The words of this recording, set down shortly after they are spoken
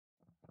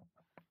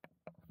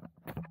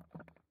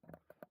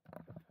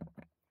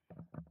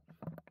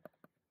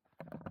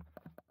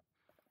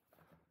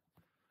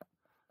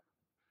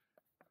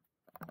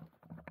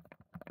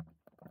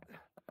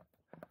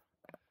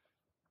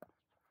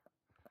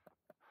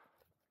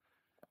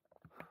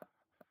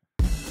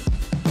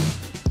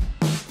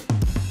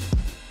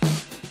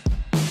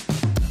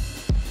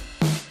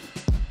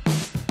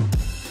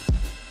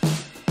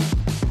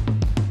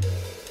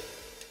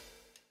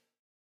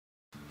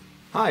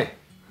Hi,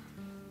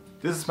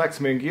 this is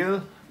Maximilian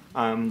Gierl.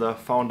 I'm the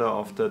founder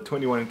of the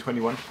 21 in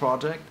 21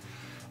 project,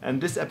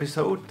 and this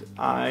episode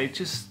I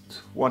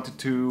just wanted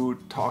to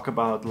talk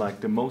about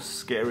like the most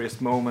scariest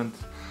moment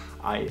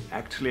I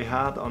actually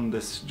had on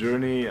this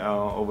journey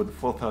over the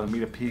 4,000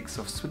 meter peaks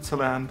of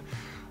Switzerland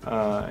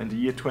in the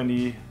year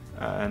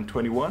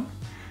 2021.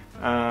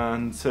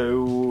 And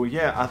so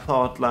yeah, I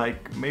thought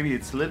like maybe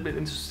it's a little bit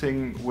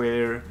interesting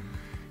where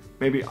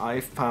maybe I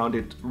found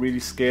it really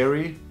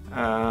scary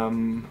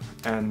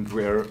and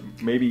where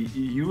maybe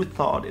you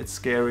thought it's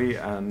scary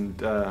and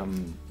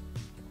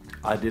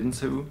I didn't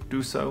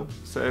do so.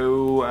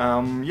 So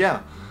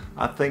yeah,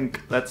 I think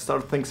let's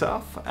start things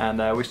off,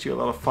 and I wish you a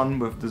lot of fun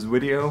with this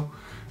video.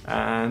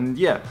 And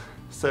yeah,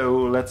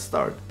 so let's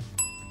start.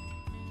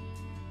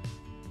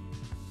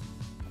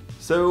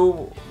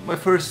 So my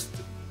first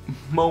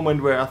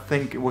moment where I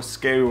think it was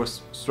scary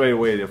was straight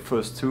away the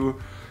first tour,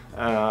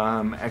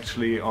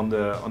 actually on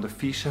the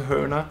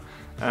Fischerhörner.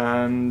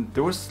 And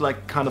there was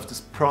like kind of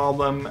this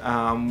problem.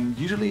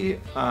 Usually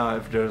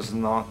if there's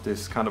not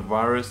this kind of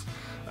virus,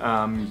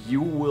 you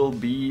will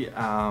be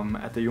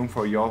at the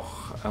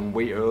Jungfraujoch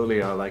way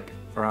earlier, like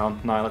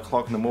around 9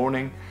 o'clock in the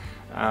morning.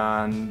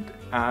 And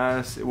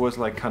as it was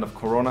like kind of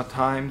Corona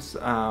times,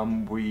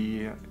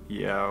 we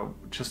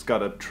just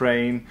got a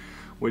train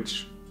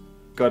which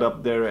got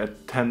up there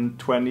at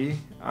 10:20,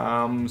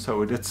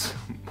 so it's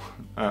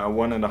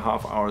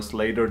 1.5 hours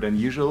later than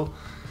usual.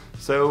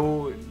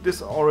 So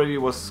this already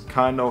was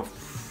kind of,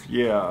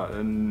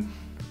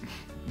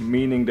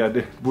 meaning that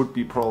it would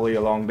be probably a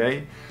long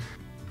day.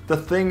 The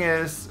thing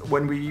is,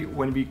 when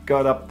we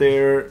got up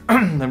there,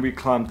 then we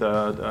climbed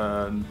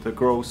the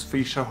gross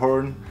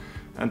Fischerhorn,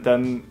 and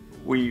then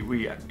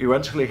we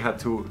eventually had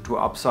to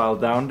upsile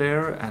down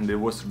there, and it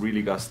was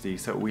really gusty.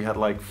 So we had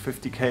like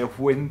 50k of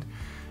wind,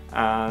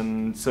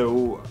 and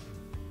so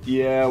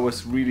yeah, it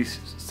was really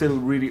still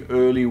really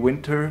early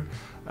winter.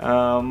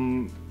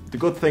 The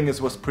good thing is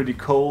it was pretty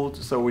cold,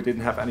 so we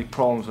didn't have any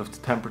problems with the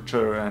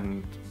temperature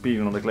and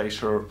being on the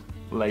glacier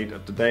late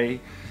at the day.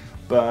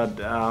 But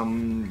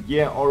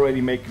yeah,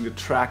 already making the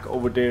track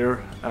over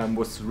there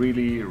was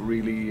really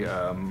it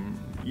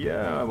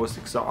was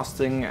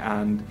exhausting,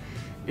 and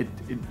it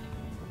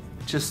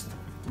just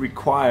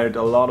required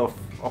a lot of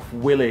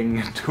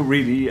willing to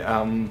really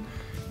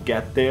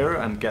get there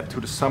and get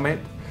to the summit.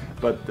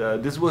 But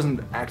this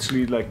wasn't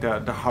actually like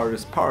the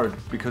hardest part,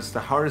 because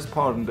the hardest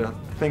part and the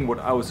thing what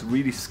I was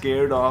really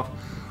scared of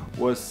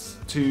was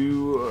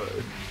to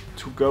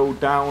go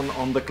down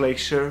on the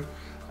glacier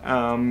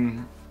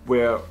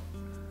where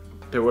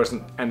there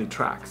wasn't any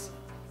tracks.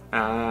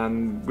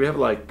 And we have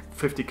like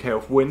 50k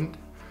of wind.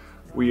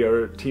 We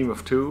are a team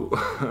of 2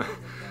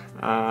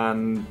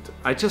 and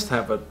I just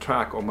have a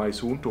track on my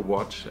Suunto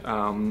watch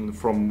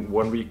from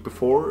 1 week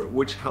before,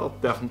 which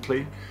helped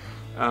definitely.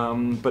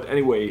 But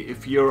anyway,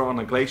 if you're on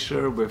a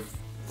glacier with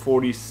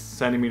 40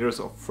 centimeters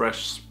of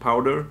fresh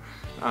powder,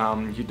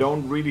 you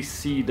don't really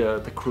see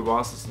the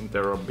crevasses, and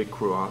there are big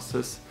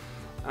crevasses,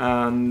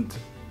 and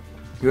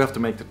you have to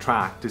make the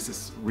track. This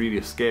is really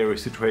a scary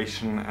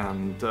situation,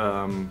 and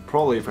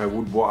probably if I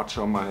would watch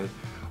on my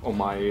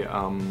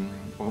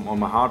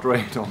heart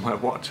rate on my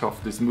watch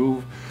of this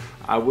move,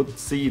 I would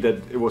see that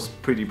it was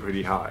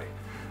pretty high.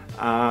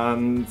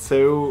 And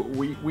so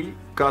we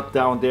got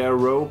down there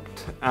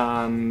roped,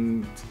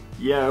 and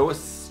yeah,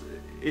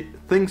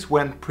 things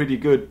went pretty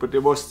good, but there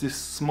was this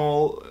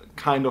small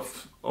kind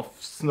of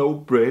snow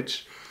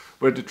bridge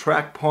where the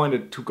track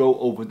pointed to go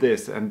over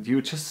this, and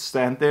you just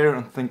stand there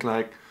and think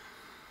like,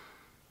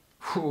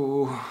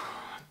 whew,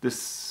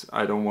 this,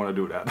 I don't want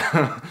to do that.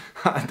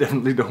 I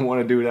definitely don't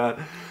want to do that.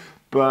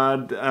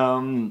 But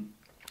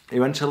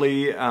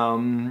eventually,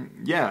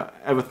 yeah,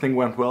 everything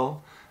went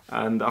well.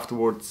 And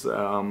afterwards,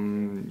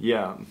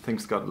 yeah,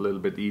 things got a little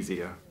bit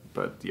easier.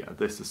 But yeah,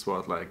 this is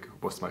what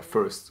was my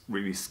first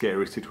really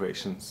scary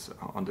situations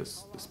on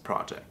this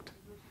project.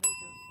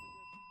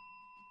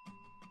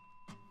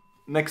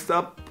 Next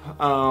up,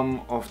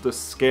 of the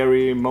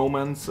scary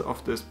moments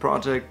of this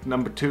project,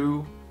 number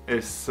 2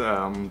 is the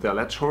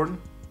Avanache.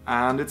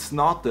 And it's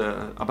not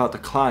about the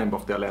climb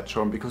of the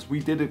Avanache, because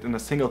we did it in a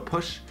single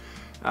push.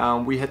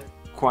 We had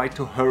quite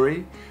to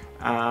hurry.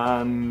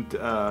 And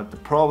the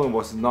problem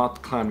was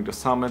not climbing the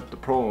summit, the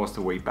problem was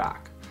the way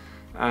back.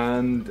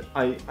 And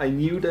I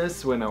knew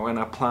this when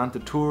I planned the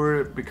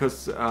tour,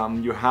 because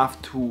you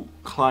have to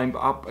climb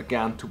up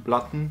again to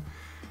Blatten,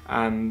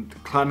 and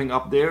climbing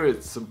up there,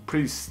 it's a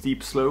pretty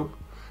steep slope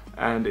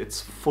and it's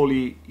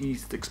fully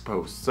east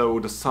exposed, so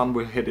the sun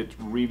will hit it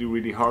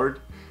really hard.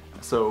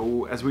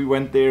 So as we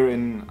went there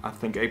in, I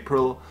think,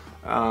 April,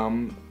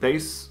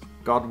 days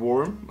got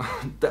warm,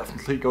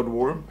 definitely got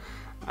warm.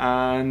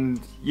 And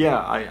yeah,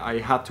 I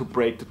had to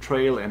break the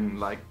trail in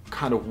like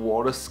kind of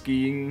water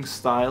skiing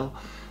style.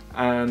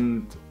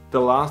 And the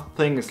last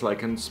thing is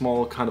like a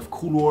small kind of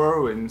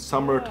couloir. In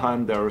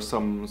summertime there are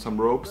some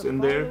ropes in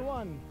there.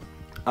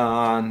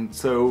 And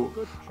so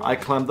I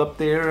climbed up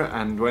there,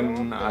 and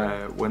when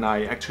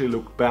I actually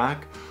looked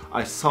back,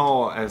 I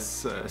saw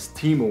as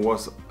Timo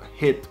was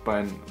hit by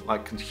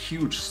like a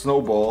huge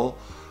snowball,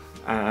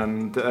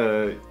 and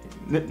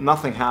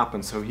nothing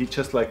happened. So he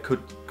just like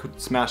could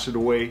smash it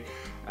away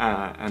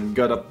and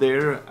got up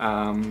there.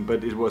 But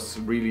it was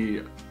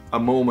really a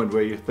moment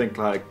where you think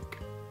like,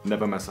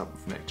 never mess up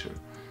with nature.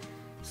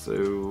 So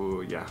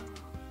yeah,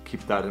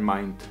 keep that in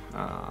mind.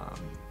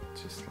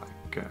 Just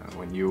like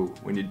when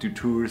you do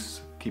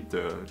tours, keep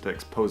the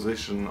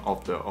exposition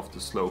of the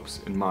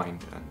slopes in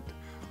mind, and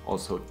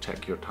also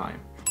check your time.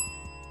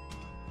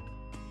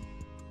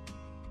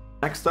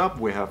 Next up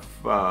we have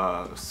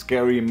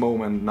scary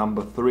moment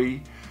number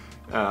 3.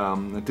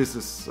 This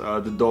is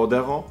the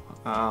Dordero.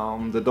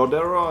 The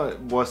Dordero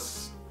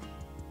was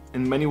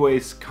in many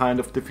ways kind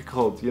of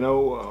difficult. You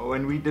know,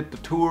 when we did the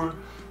tour,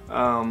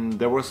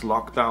 there was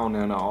lockdown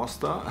in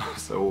Aosta,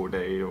 so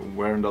they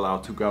weren't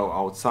allowed to go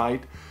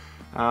outside.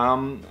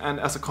 And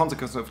as a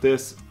consequence of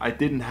this, I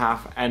didn't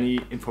have any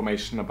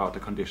information about the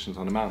conditions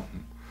on the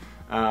mountain.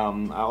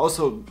 I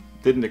also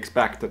didn't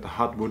expect that the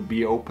hut would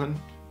be open.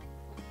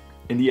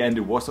 In the end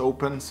it was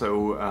open, so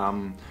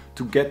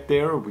to get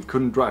there we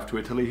couldn't drive to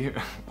Italy,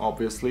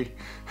 obviously.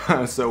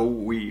 So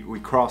we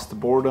crossed the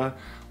border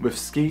with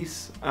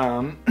skis,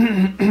 and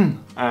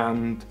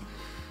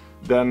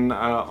then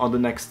on the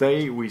next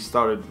day we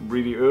started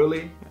really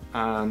early,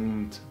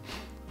 and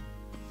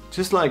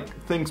just like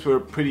things were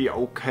pretty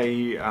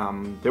okay.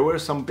 There were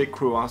some big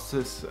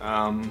crevasses,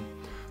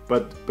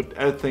 but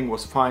everything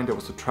was fine. There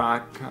was a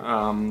track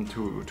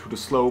to the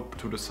slope,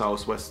 to the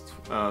southwest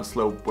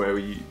slope where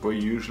we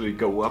usually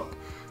go up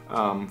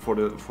for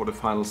the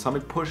final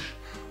summit push.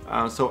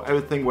 So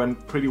everything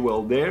went pretty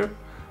well there.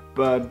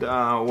 But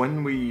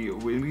when we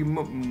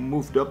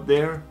moved up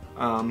there,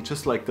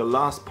 just like the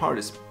last part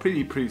is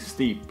pretty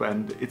steep,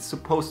 and it's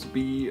supposed to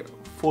be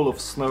full of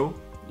snow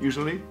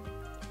usually.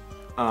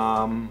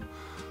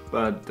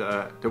 But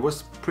there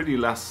was pretty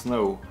less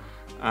snow,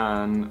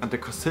 and the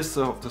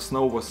consistency of the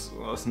snow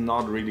was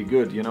not really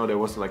good. You know, there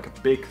was like a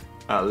big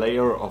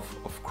layer of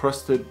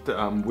crusted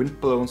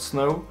wind-blown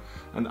snow,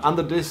 and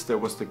under this there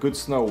was the good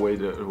snow where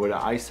the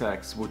ice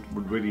axe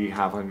would really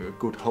have a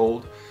good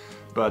hold.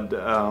 But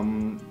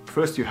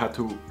first you had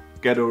to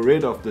get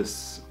rid of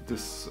this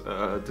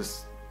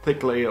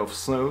thick layer of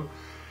snow,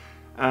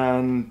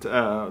 and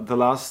the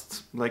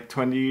last like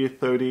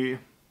 20-30,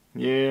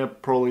 yeah,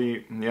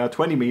 probably, yeah,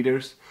 20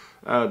 meters,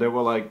 there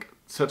were like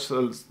such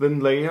a thin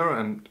layer,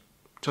 and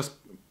just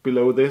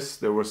below this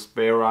there was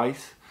bare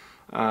ice.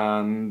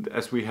 And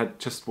as we had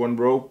just one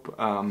rope,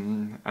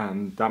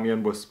 and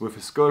Damian was with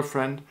his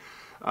girlfriend,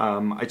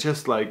 I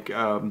just like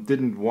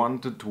didn't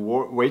want to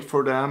wait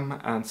for them,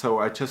 and so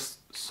I just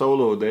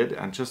soloed it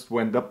and just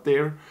went up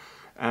there,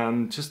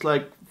 and just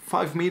like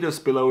 5 meters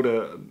below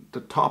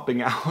the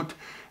topping out,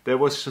 there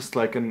was just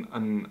like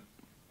an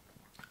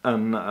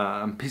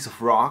piece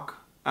of rock.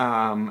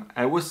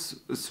 It was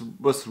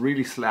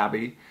really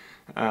slabby,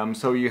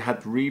 so you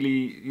had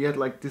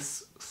like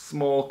this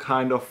small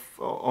kind of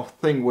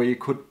thing where you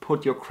could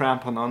put your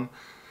crampon on,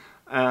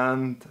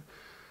 and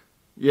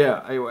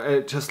yeah,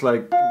 I just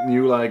like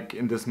knew like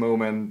in this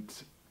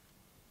moment,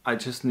 you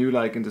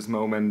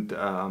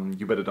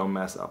better don't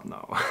mess up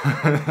now.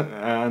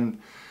 And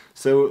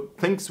so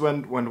things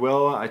went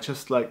well. I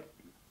just like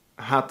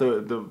had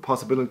the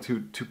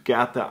possibility to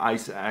get the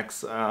ice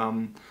axe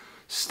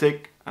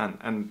stick,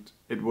 and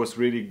it was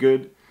really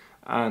good.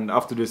 And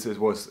after this it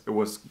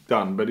was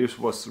done, but it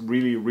was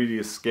really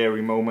a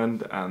scary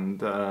moment,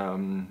 and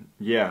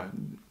yeah,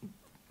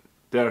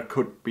 there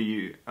could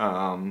be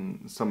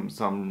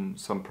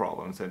some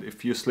problems, and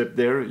if you slip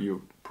there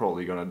you're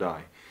probably gonna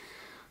die.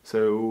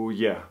 So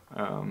yeah,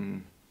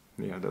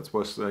 yeah, that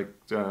was like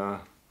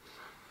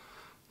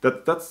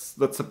that's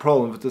the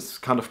problem with this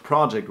kind of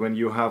project. When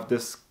you have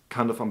this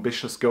kind of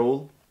ambitious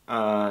goal,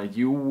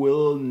 you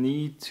will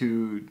need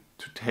to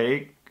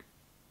take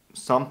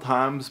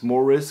sometimes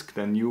more risk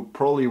than you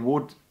probably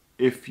would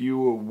if you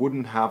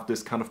wouldn't have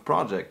this kind of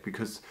project,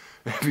 because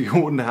if you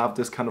wouldn't have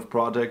this kind of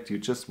project, you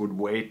just would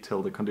wait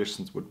till the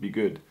conditions would be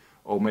good,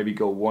 or maybe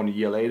go 1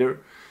 year later.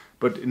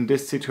 But in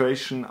this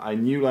situation, I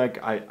knew like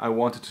I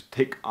wanted to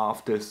tick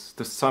off this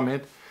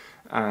summit,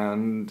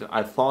 and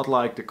I thought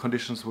like the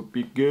conditions would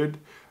be good,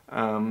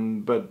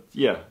 but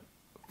yeah,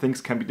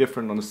 things can be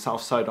different on the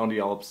south side on the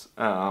Alps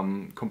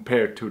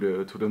compared to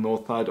the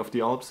north side of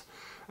the Alps.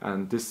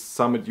 And this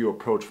summit you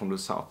approach from the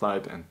south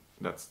side, and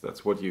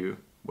that's what you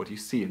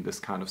see in this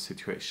kind of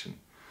situation.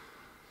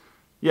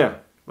 Yeah,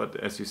 but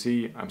as you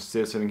see, I'm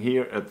still sitting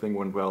here. Everything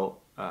went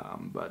well,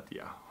 but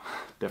yeah,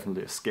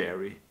 definitely a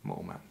scary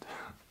moment.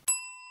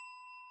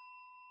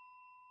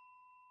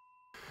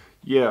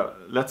 Yeah,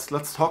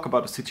 let's talk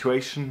about a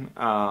situation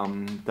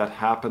that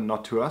happened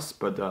not to us,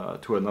 but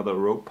to another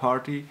rope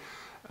party.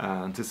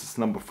 And this is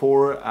number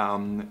 4.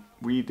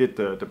 We did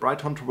the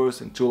Brighton Traverse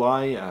in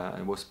July.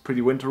 It was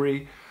pretty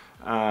wintry,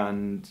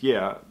 and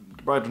yeah,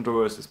 the Brighton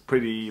Traverse is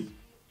pretty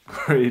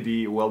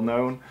well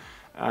known,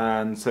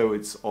 and so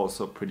it's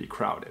also pretty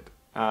crowded.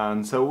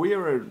 And so we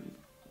were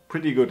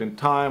pretty good in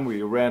time.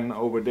 We ran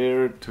over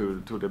there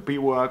to the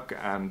bivouac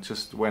and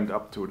just went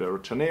up to the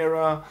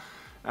Roccianera,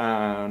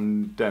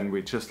 and then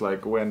we just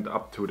like went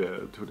up to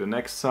the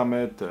next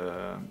summit,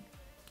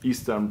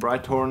 Eastern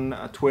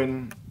Brighthorn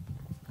Twin,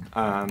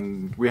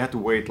 and we had to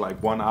wait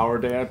like 1 hour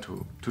there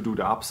to do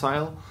the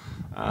upsile.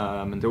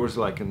 And there was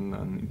like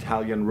an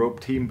Italian rope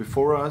team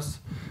before us,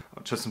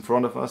 just in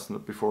front of us,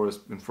 not before us,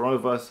 in front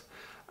of us.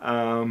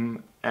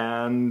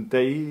 And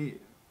they,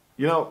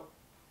 you know,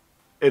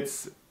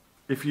 it's,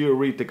 if you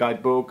read the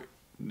guidebook,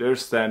 they're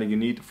standing, you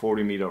need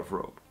 40 meters of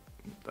rope.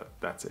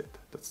 That's it.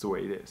 That's the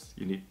way it is.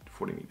 You need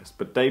 40 meters.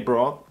 But they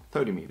brought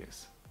 30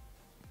 meters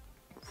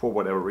for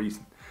whatever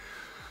reason.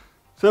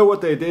 So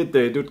what they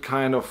did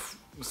kind of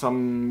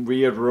some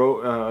weird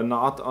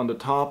knot on the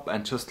top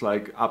and just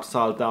like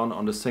upsile down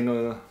on the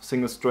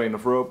single strain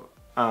of rope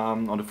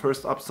on the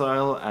first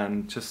upsile,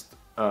 and just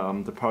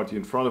the party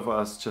in front of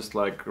us just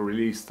like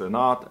released the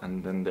knot,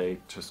 and then they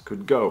just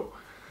could go.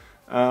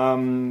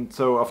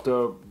 So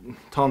after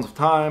tons of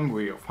time,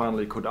 we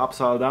finally could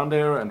upsile down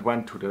there and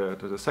went to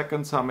the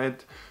second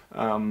summit,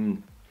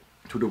 to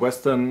the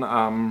Western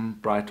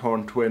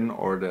Brighthorn Twin,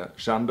 or the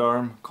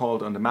Gendarme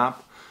called on the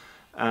map.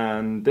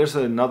 And there's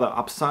another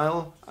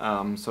upsile,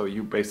 so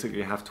you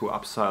basically have to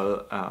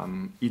upsile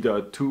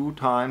either 2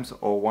 times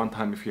or 1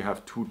 time if you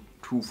have two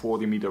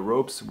 40-meter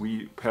ropes.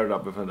 We paired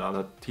up with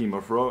another team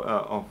of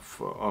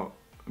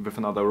with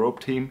another rope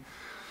team.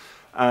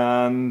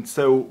 And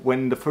so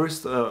when the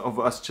first of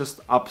us just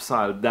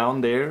upsiled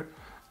down there,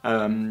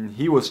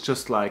 he was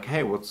just like,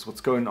 hey,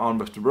 what's going on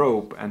with the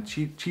rope? And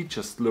she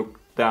just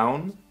looked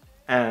down,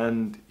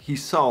 and he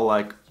saw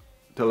like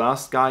the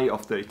last guy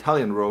of the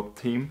Italian rope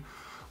team,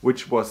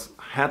 which was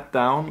head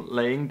down,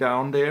 laying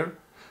down there,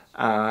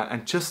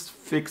 and just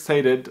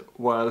fixated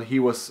while he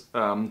was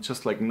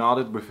just like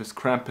knotted with his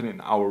crampon in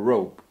our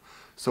rope.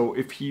 So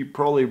if he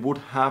probably would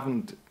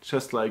haven't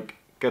just like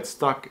get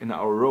stuck in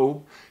our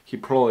rope, he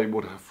probably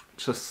would have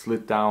just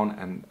slid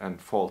down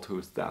and fall to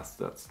his death.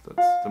 That's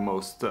the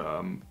most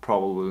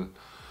probable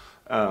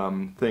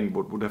thing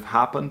what would have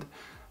happened.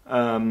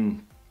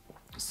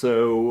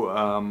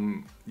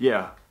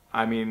 Yeah,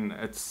 I mean,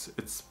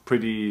 it's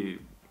pretty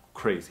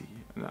crazy.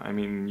 I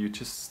mean, you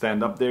just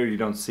stand up there, you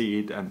don't see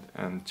it,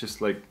 and just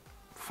like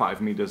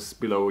 5 meters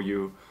below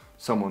you,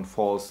 someone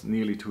falls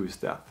nearly to his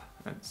death.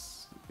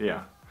 It's,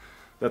 yeah,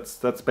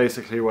 that's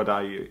basically what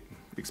I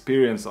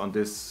experienced on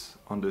this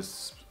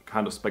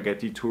kind of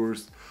spaghetti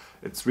tours.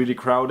 It's really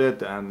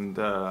crowded, and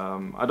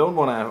I don't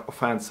want to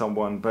offend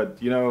someone, but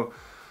you know,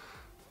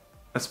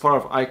 as far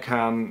as I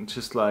can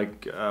just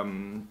like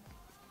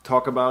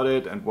talk about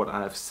it and what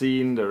I have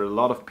seen, there are a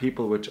lot of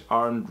people which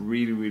aren't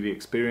really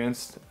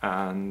experienced,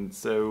 and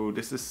so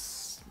this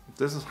is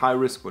high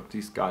risk what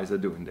these guys are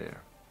doing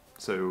there.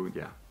 So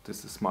yeah,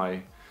 this is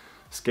my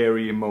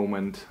scary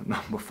moment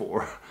number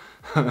 4.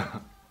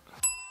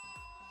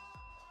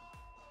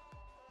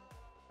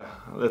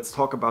 Let's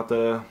talk about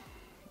the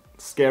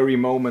scary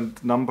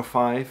moment number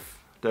 5,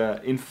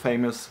 the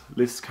infamous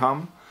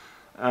Liscam.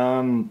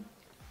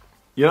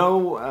 You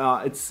know,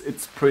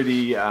 it's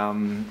pretty.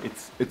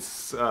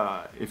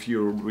 If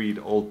you read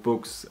old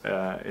books,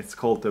 it's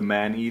called the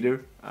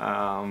Man-Eater,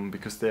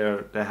 because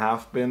there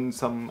have been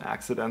some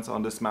accidents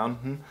on this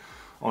mountain,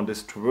 on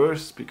this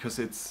traverse, because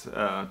it's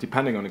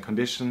depending on the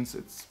conditions,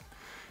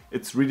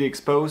 it's really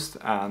exposed,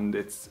 and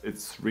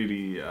it's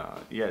really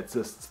yeah, it's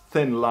a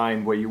thin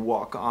line where you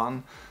walk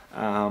on.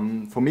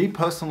 For me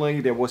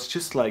personally, there was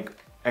just like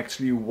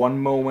actually one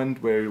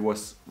moment where it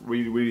was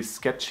really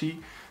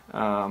sketchy.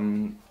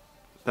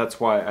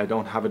 That's why I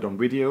don't have it on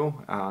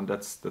video, and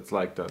that's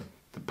like the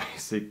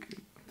basic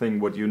thing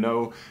what you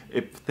know.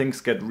 If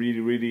things get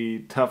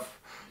really tough,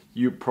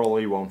 you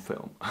probably won't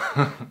film.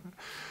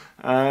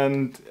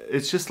 And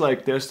it's just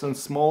like there's a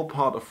small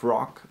part of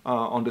rock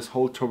on this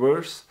whole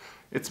traverse.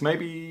 It's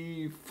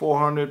maybe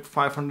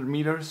 400-500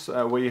 meters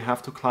where you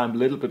have to climb a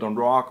little bit on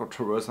rock or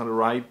traverse on the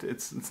right.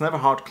 It's never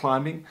hard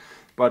climbing,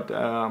 but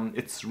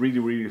it's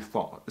really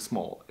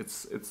small.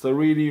 It's a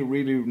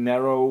really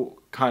narrow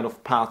kind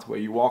of path where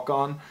you walk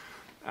on.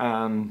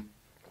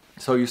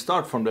 So you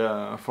start from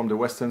the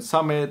western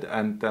summit,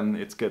 and then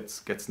it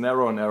gets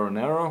narrow,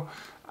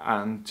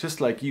 and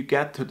just like you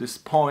get to this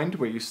point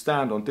where you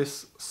stand on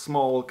this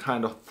small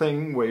kind of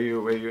thing where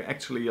you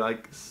actually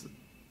like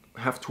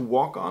have to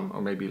walk on,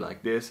 or maybe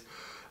like this,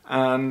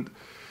 and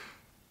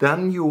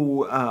then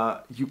you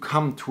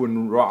come to a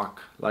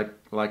rock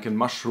like a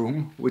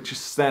mushroom which is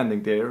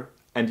standing there,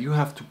 and you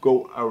have to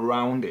go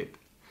around it.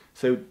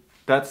 So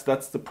that's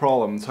the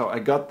problem. So I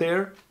got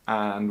there,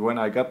 and when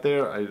I got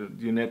there,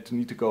 you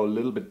need to go a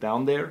little bit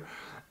down there.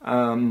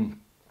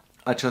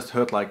 I just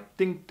heard like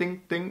ding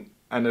ding ding,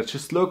 and I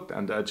just looked,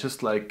 and I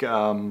just like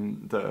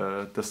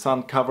the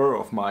sun cover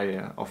of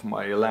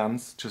my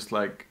lens just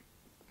like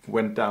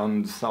went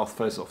down the south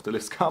face of the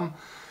Liscam.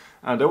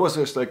 And that was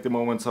just like the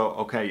moment, so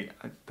okay,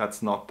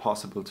 that's not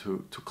possible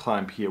to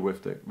climb here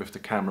with the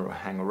camera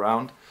hang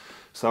around.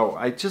 So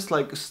I just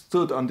like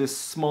stood on this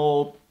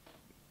small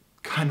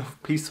kind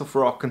of piece of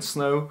rock and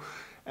snow,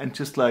 and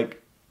just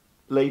like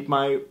laid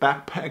my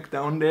backpack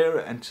down there,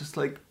 and just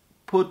like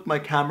put my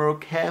camera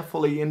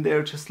carefully in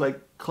there, just like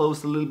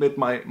close a little bit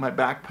my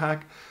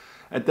backpack.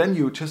 And then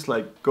you just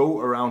like go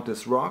around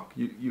this rock,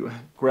 you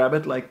grab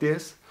it like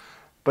this.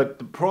 But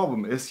the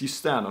problem is you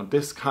stand on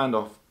this kind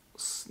of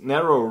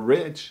narrow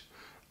ridge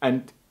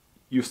and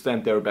you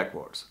stand there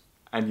backwards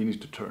and you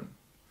need to turn.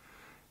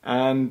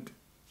 And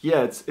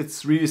yeah,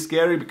 it's really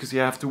scary because you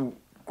have to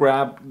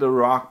grab the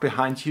rock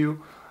behind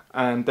you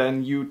and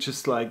then you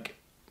just like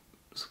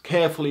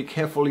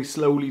carefully,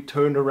 slowly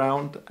turn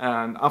around.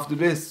 And after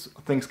this,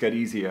 things get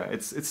easier.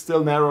 It's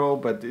still narrow,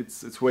 but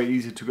it's way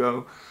easier to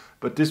go.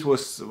 But this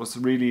was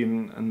really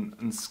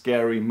a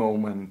scary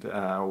moment,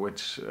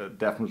 which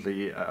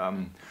definitely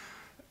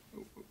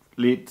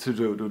led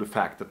to the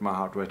fact that my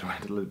heart rate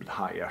went a little bit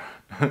higher.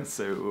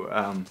 So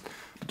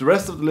the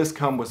rest of the list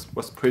comp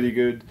was pretty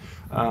good.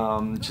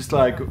 Just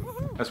like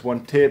as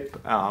one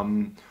tip,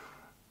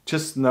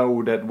 just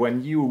know that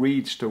when you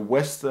reach the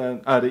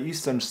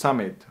eastern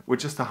summit,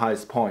 which is the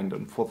highest point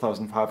on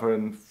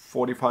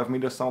 4,545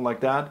 meters, something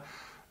like that,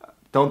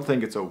 don't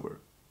think it's over.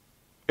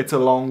 It's a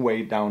long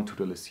way down to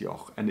the Les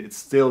Joch, and it's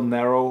still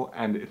narrow,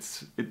 and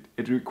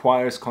it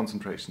requires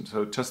concentration.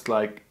 So just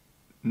like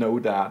know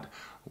that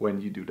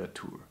when you do that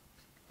tour.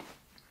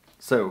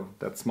 So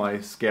that's my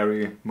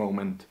scary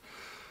moment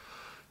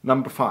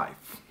number 5.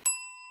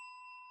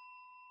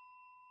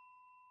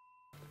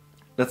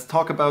 Let's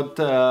talk about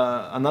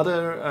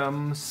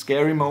another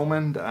scary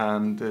moment,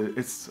 and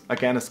it's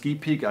again a ski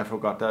peak. I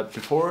forgot that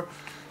before.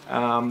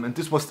 And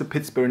this was the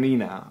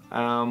Piz-Bernina.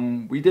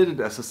 We did it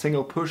as a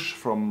single push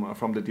from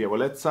the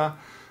Diavolezza,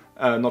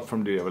 not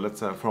from the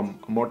Diavolezza, from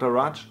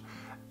Mortaraj.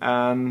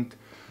 And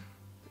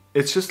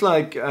it's just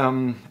like,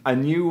 I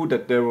knew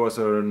that there was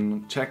a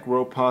Czech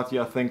rope party,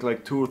 I think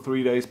like 2 or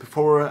 3 days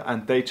before,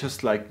 and they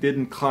just like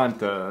didn't climb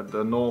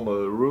the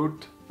normal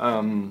route,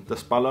 the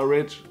Spalla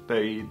Ridge.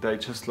 They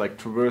just like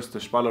traversed the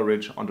Spalla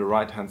Ridge on the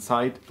right hand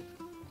side.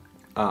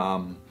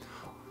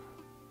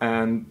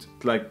 And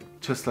like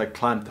just like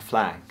climbed the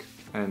flank,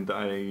 and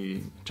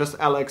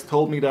Alex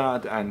told me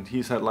that, and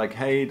he said like,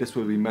 hey, this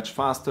will be much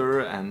faster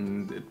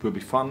and it will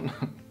be fun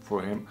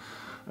for him,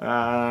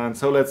 and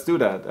so let's do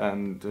that.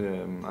 And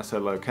I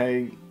said like,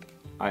 hey,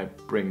 I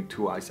bring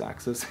 2 ice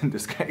axes in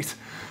this case,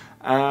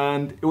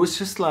 and it was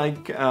just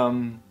like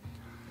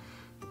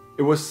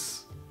it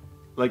was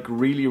like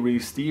really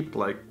steep,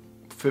 like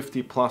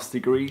 50 plus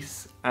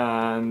degrees,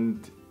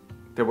 and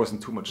there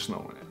wasn't too much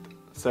snow in it,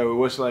 so it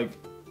was like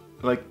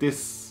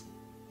this,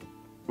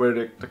 where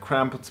the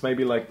Campons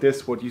maybe like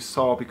this, what you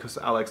saw, because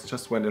Alex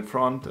just went in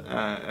front,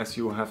 as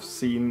you have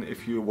seen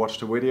if you watched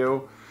the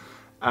video,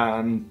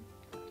 and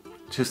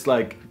just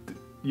like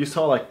you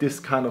saw like this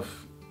kind of,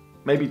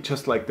 maybe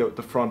just like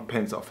the front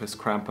pins of his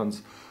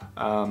Campons,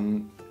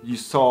 you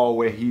saw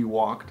where he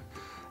walked,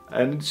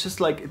 and it's just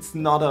like, it's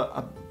not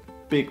a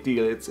big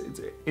deal. It's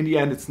in the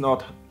end, it's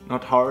not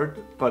hard,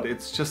 but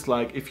it's just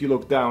like, if you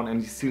look down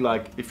and you see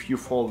like, if you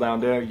fall down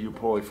there, you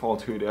probably fall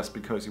to it,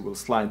 because you will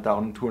slide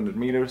down 200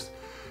 meters.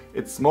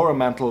 It's more a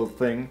mental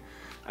thing,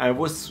 and it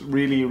was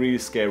really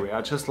scary.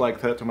 I just like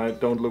said to myself,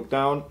 don't look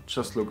down,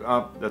 just look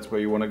up, that's where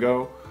you want to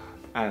go,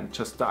 and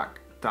just duck.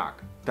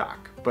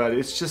 But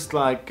it's just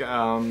like,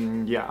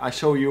 yeah, I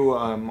show you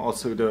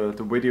also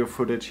the video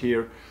footage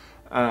here.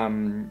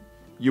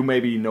 You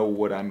maybe know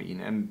what I mean,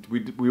 and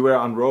we were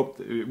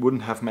unroped. It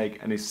wouldn't have made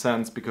any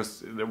sense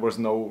because there was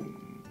no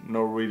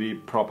really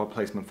proper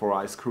placement for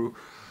ice crew.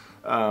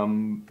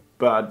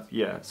 But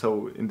yeah,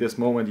 so in this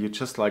moment you're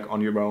just like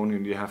on your own,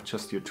 and you have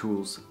just your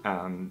tools,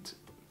 and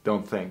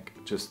don't think,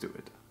 just do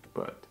it.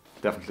 But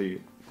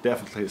definitely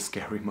a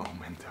scary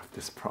moment of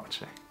this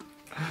project.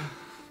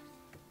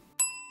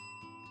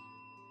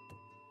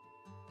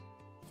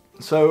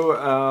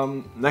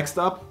 So next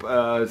up,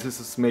 this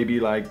is maybe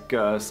like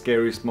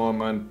scariest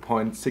moment,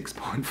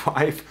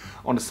 0.6.5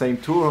 on the same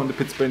tour on the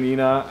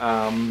Piz-Bernina.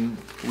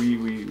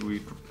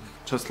 We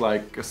just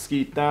like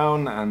skied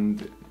down,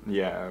 and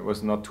yeah, it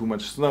was not too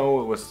much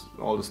snow.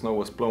 All the snow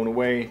was blown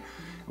away.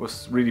 It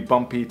was really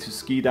bumpy to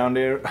ski down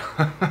there.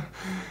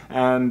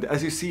 And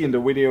as you see in the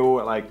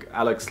video, like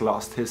Alex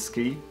lost his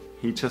ski.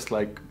 He just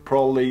like,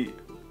 probably,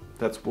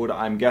 that's what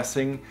I'm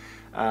guessing,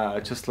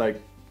 just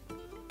like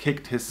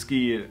kicked his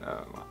ski,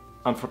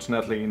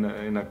 unfortunately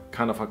in a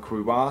kind of a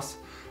crevasse,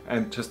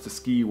 and just the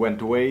ski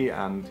went away,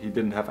 and he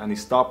didn't have any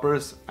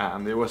stoppers,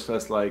 and it was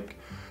just like,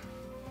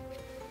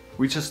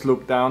 we just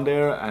looked down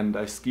there, and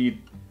I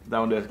skied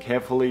down there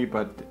carefully,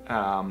 but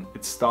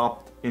it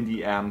stopped in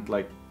the end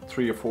like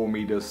 3 or 4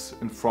 meters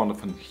in front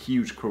of a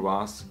huge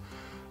crevasse.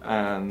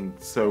 And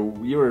so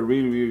we were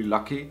really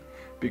lucky,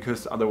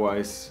 because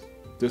otherwise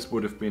this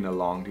would have been a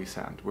long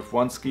descent with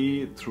one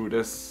ski through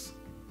this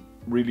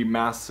really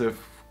massive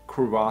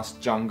crevasse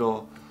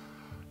jungle.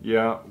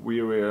 Yeah,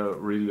 we were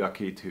really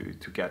lucky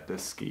to get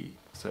this ski.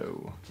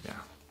 So yeah,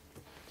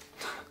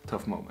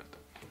 tough moment.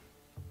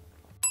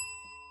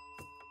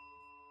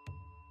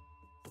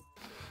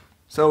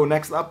 So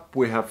next up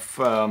we have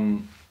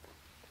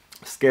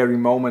scary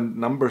moment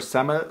number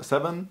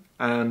 7,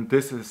 and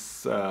this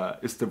is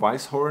the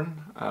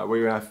Weisshorn, where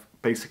you have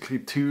basically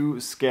two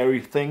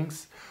scary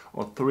things,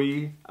 or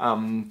three.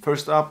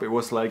 First up, it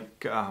was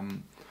like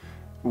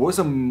it was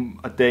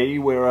a day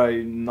where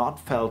I not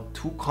felt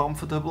too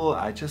comfortable.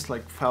 I just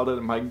like felt it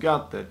in my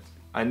gut that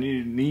I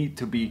need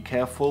to be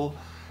careful.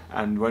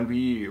 And when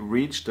we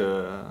reached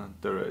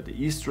the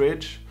East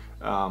Ridge,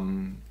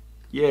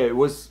 yeah, it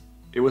was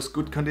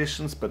good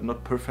conditions, but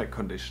not perfect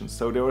conditions.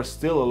 So there was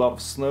still a lot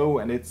of snow,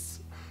 and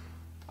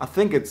I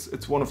think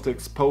it's one of the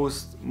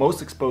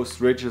most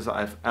exposed ridges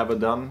I've ever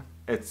done.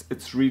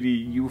 It's really,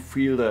 you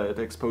feel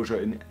the exposure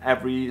in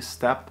every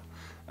step,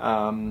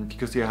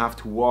 because you have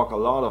to walk a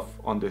lot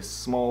on these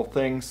small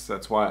things.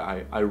 That's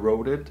why I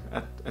rode it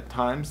at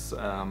times,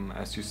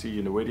 as you see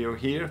in the video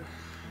here.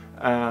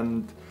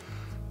 And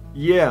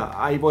yeah,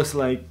 I was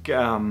like,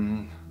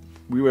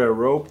 we were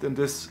roped in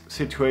this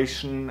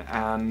situation,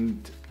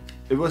 and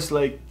it was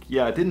like,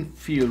 yeah, I didn't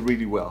feel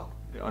really well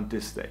on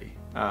this day.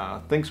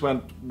 Things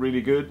went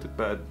really good,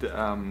 but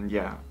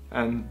yeah.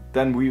 And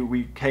then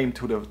we came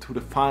to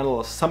the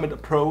final summit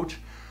approach,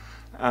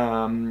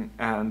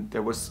 and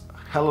there was a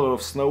hell of a lot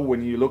of snow.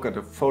 When you look at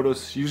the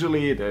photos,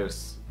 usually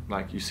there's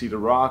like, you see the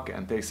rock,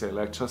 and they say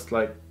like, just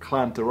like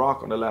climb the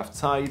rock on the left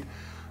side.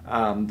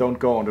 Don't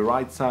go on the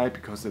right side,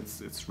 because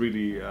it's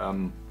really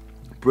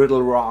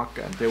brittle rock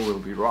and there will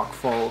be rock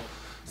fall.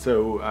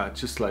 So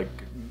just like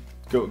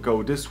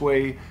go this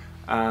way.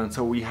 And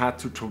so we had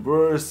to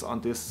traverse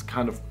on this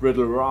kind of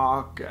brittle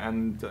rock,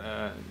 and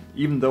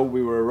even though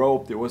we were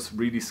roped, it was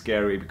really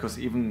scary, because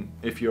even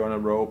if you're on a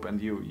rope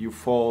and you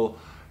fall,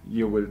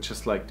 you will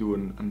just like do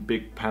a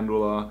big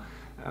pendula,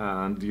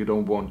 and you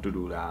don't want to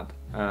do that.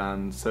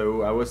 And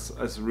so I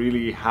was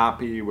really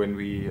happy when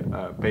we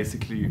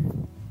basically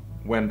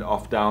went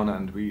off down,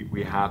 and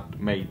we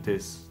had made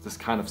this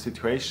kind of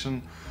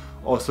situation.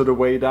 Also the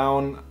way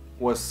down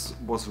was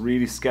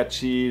really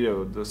sketchy.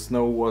 The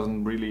snow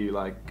wasn't really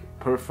like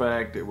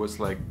perfect. It was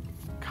like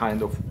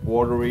kind of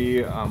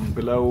watery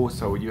below,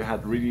 so you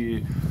had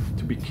really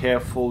to be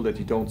careful that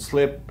you don't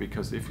slip,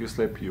 because if you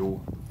slip, you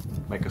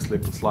make a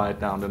slip and slide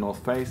down the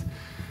north face.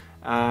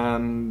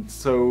 And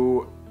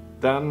so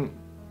then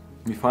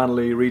we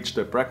finally reached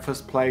the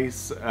breakfast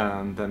place,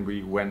 and then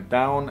we went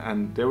down,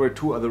 and there were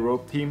two other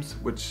rope teams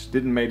which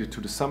didn't make it to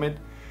the summit.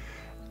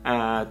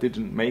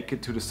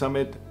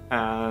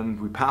 And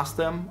we passed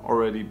them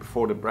already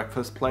before the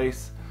breakfast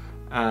place.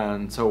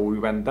 And so we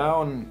went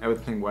down,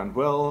 everything went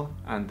well,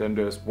 and then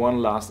there's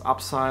one last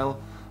upsile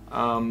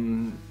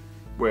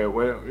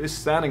where it's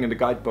standing in the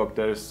guidebook,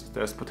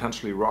 there's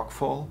potentially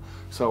rockfall.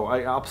 So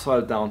I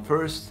upsiled down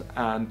first,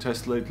 and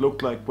just it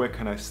looked like, where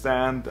can I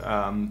stand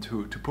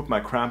to put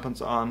my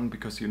crampons on,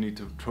 because you need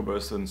to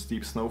traverse a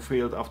steep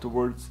snowfield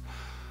afterwards,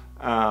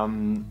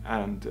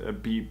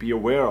 and be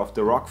aware of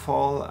the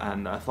rockfall.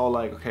 And I thought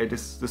like, okay,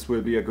 this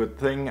will be a good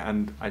thing.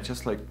 And I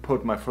just like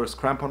put my first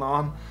crampon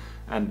on,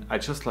 and I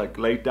just like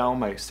laid down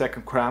my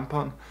second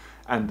crampon,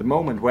 and the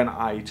moment when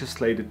I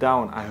just laid it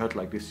down, I heard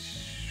like this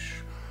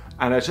shh,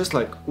 and I just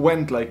like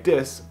went like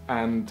this,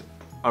 and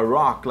a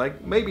rock,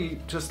 like maybe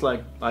just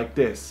like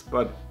this,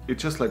 but it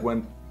just like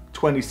went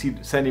 20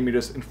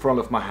 centimeters in front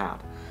of my head.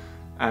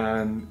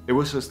 And it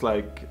was just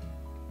like,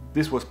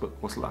 this was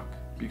luck,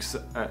 because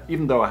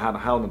even though I had a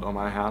helmet on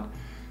my head,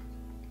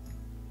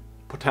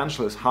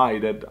 potential is high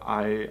that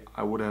I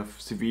would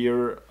have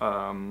severe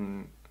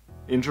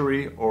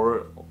injury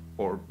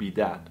or be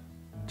dead,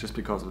 just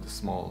because of the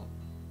small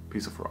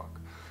piece of rock.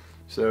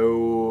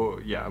 So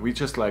yeah, we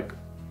just like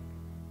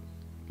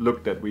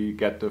looked that we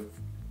get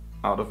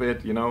out of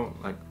it, you know,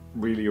 like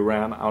really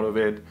ran out of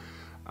it.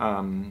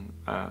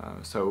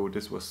 So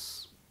this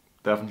was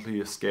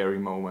definitely a scary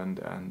moment,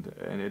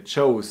 and it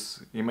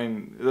shows, I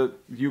mean,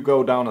 you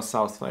go down a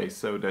south face,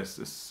 so this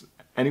is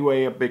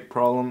anyway a big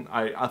problem.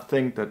 I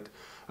think that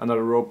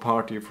another rope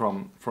party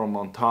from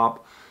on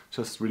top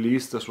just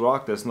released this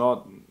rock. There's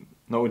no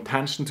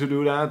intention to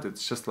do that,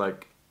 it's just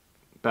like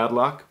bad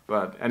luck.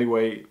 But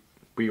anyway,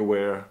 be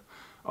aware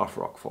of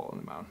rockfall in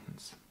the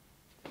mountains.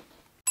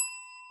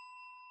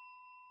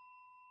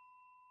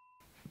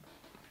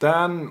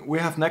 Then we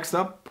have next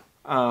up,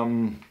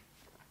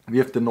 we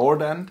have the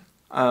North End,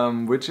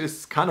 which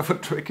is kind of a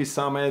tricky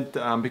summit,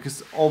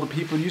 because all the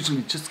people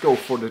usually just go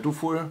for the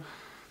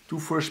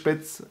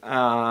Dufourspitze,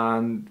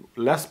 and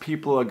less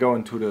people are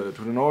going to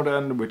the North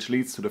End, which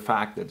leads to the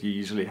fact that you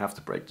usually have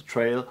to break the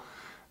trail.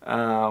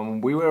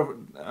 We were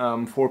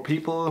 4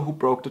 people who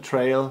broke the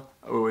trail,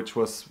 which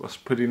was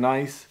pretty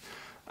nice.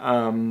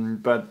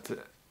 But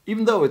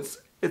even though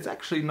it's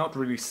actually not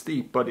really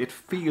steep, but it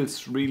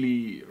feels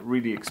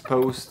really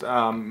exposed,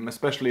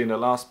 especially in the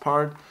last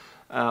part,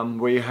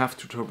 where you have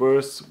to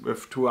traverse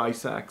with 2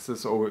 ice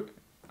axes, or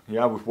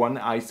yeah, with 1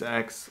 ice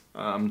axe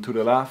to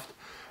the left.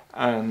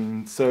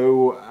 And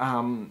so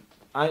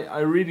I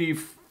really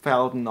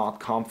felt not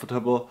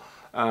comfortable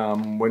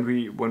when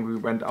we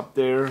went up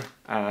there,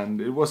 and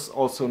it was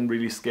also a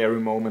really scary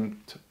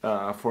moment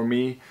for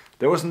me.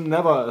 There was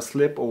never a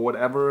slip or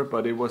whatever,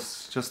 but it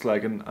was just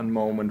like a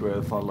moment where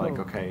I thought like,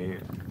 okay,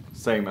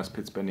 same as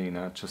Piz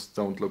Bernina, just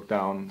don't look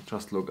down,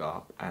 just look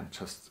up and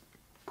just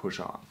push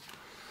on.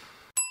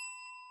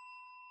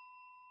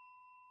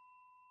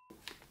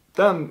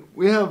 Then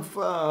we have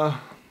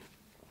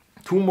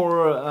two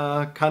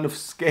more kind of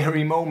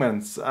scary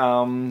moments.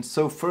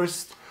 So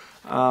first,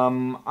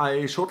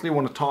 I shortly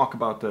want to talk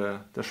about the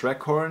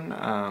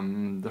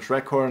Schreckhorn. The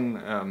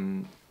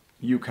Schreckhorn,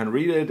 you can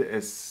read it.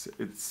 It's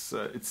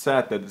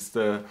said that it's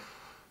the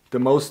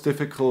most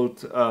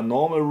difficult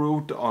normal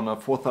route on a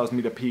 4,000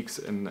 meter peaks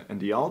in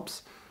the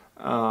Alps,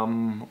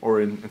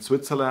 or in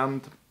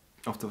Switzerland,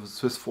 of the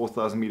Swiss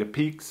 4,000 meter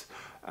peaks.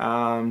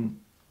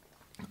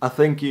 I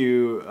think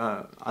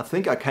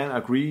I can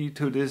agree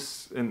to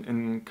this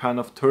in kind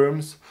of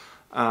terms,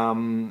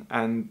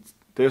 and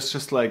there's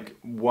just like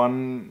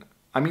one.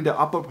 I mean, the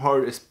upper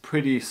part is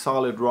pretty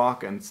solid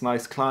rock and it's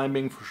nice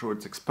climbing. For sure,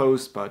 it's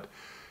exposed, but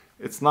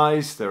it's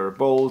nice. There are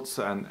bolts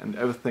and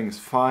everything is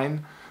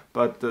fine.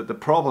 But the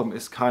problem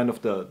is kind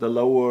of the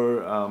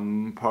lower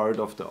part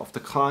of the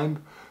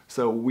climb.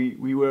 So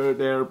we were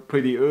there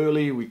pretty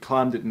early. We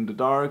climbed it in the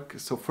dark.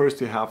 So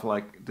first you have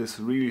like this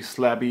really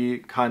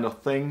slabby kind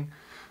of thing.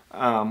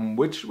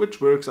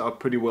 Which works out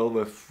pretty well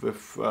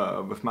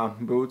with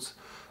mountain boots,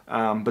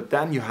 but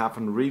then you have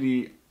a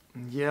really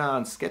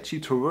sketchy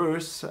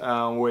traverse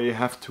where you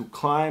have to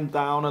climb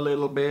down a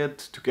little bit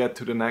to get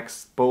to the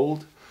next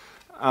bolt.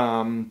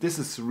 This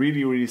is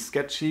really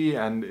sketchy,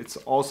 and it's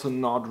also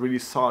not really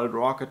solid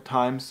rock at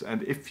times,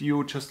 and if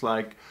you just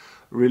like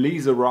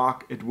release a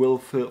rock, it will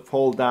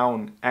fall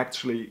down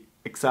actually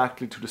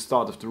exactly to the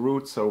start of the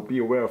route, so be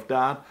aware of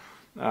that.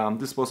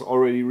 This was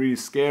already really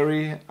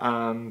scary,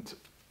 and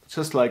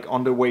just like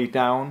on the way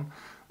down,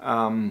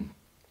 on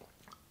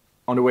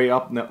the way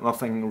up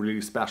nothing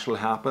really special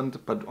happened,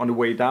 but on the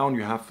way down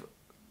you have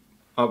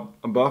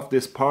above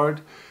this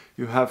part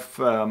you have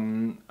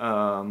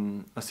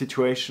a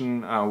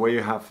situation where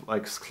you have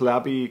like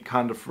slabby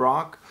kind of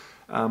rock,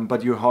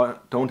 but you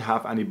don't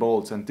have any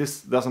bolts, and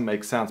this doesn't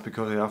make sense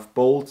because you have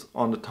bolts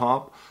on the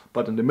top,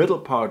 but in the middle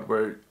part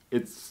where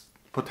it's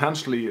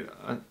potentially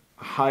a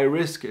high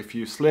risk if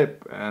you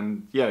slip,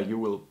 and yeah, you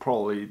will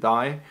probably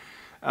die.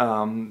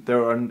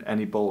 There aren't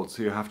any bolts,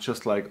 so you have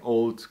just like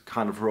old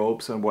kind of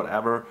ropes and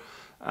whatever.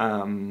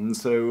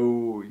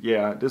 So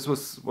yeah, this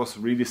was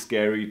really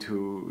scary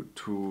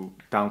to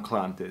down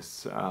climb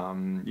this.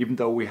 Even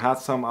though we had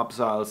some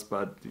upsides,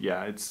 but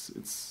yeah,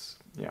 it's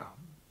yeah,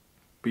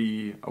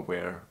 be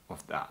aware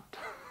of that.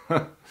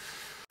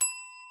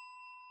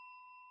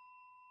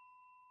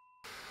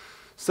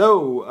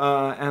 So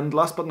and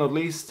last but not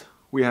least,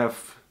 we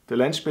have the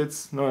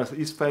Lenzspitz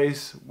northeast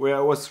face, where I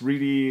was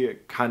really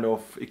kind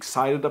of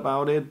excited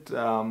about it.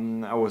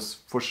 I was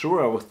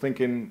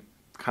thinking,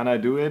 can I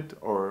do it,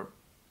 or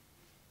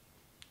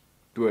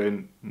do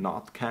I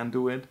not can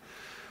do it?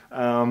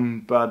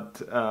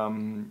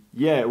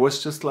 Yeah, it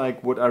was just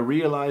like what I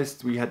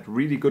realized. We had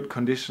really good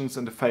conditions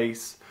in the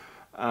face,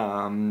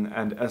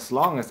 and as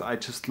long as I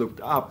just looked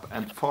up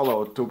and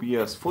followed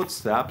Tobias'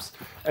 footsteps,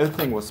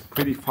 everything was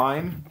pretty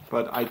fine.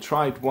 But I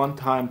tried one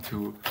time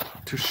to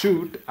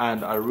shoot,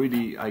 and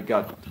I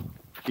got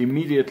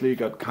immediately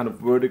got kind of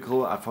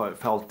vertical. I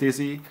felt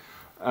dizzy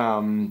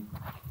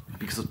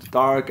because of the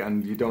dark,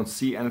 and you don't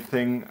see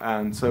anything.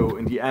 And so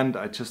in the end,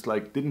 I just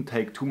like didn't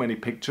take too many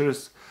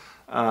pictures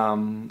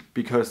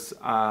because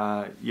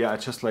yeah, I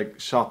just like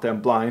shot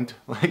them blind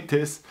like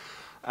this.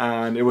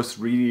 And it was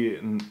really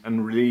a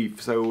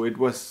relief. So it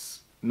was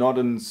not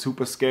a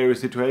super scary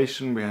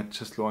situation. We had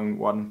just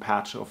one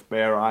patch of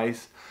bare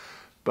ice,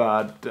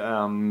 but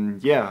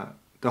yeah,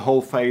 the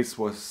whole phase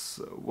was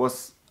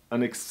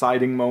an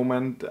exciting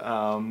moment.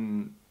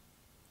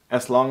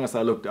 As long as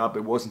I looked up,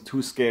 it wasn't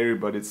too scary,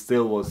 but it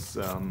still was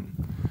a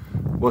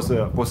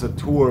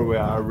tour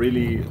where I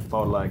really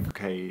thought like,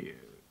 okay,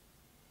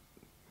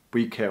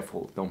 be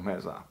careful, don't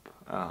mess up.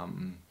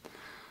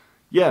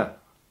 Yeah,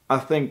 I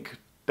think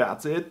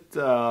that's it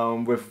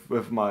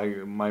with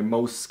my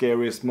most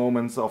scariest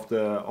moments of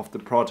the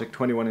project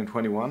 21 in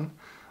 21.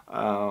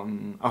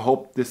 I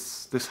hope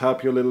this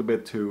helped you a little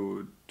bit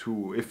to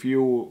if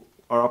you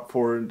are up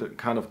for the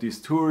kind of these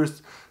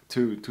tours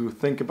to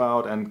think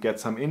about and get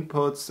some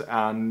inputs.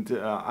 And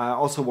I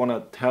also want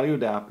to tell you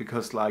that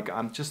because like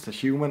I'm just a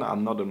human.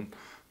 I'm not a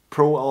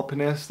pro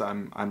alpinist.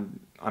 I'm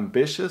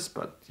ambitious,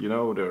 but you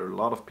know, there are a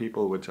lot of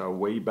people which are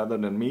way better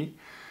than me.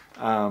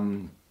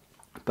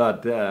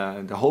 But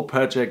the whole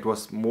project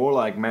was more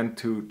like meant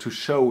to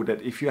show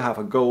that if you have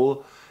a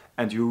goal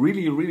and you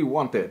really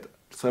want it,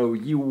 so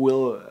you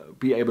will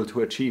be able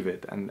to achieve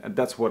it. And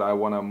that's what I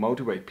want to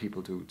motivate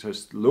people to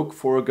just look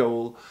for a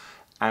goal.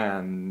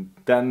 And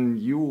then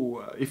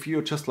you, if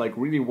you just like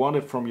really want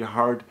it from your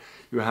heart,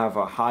 you have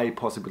a high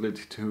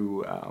possibility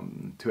to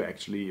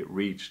actually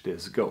reach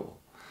this goal.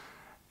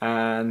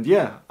 And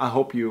yeah, I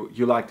hope you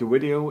liked the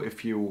video.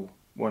 If you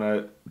want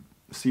to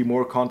see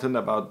more content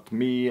about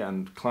me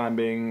and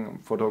climbing,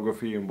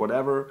 photography and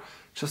whatever,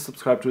 just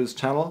subscribe to this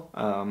channel.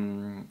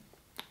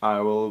 I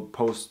will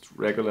post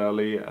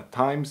regularly at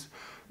times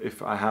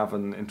if I have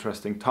an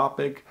interesting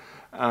topic.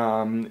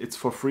 It's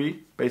for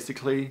free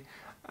basically.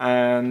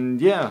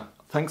 And yeah,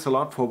 thanks a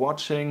lot for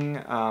watching.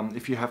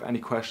 If you have any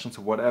questions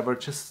or whatever,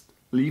 just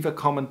leave a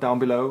comment down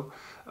below.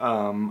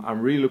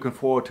 I'm really looking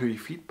forward to your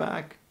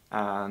feedback,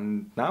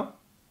 and now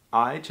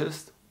I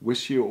just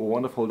wish you a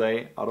wonderful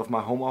day out of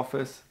my home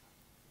office.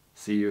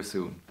 See you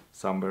soon,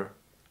 somewhere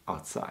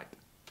outside.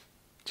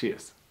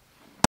 Cheers.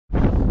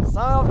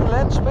 Sign of the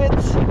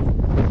Landspitz,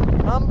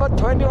 number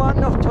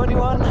 21 of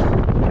 21.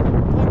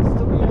 Thanks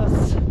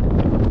Tobias.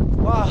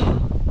 Wow,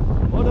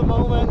 what a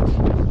moment.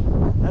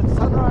 That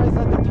sunrise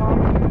at the top.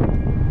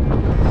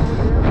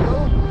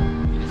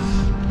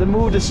 The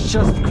mood is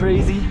just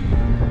crazy.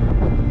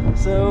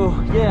 So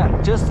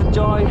yeah, just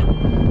enjoy.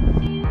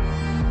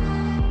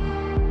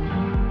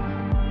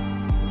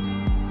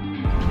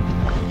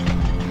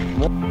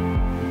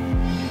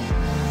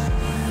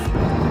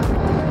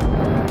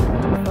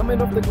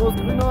 Summit of the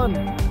Großgrünen.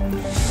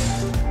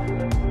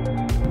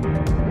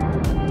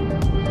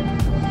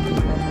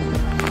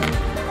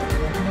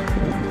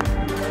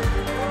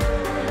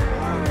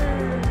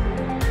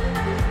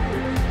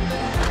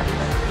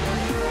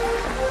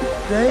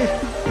 Dave.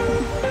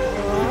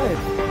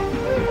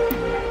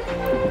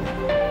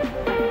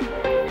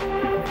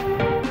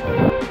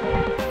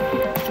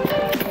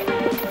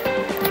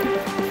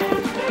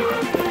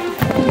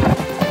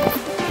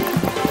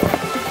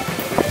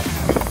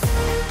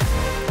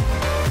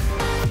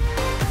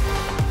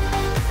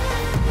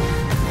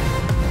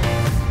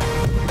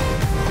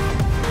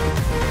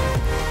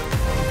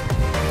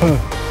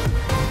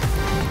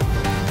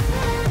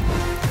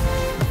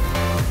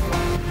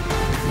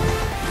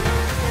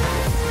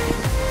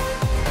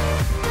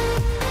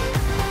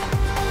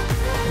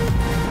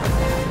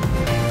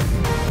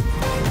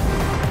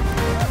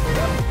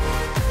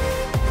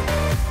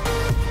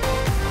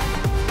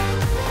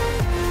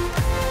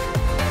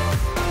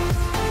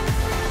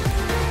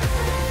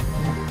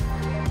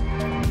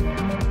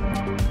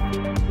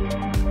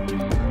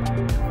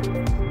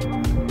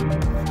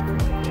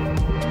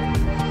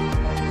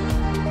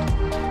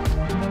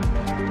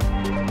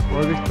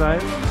 Vorsicht sein.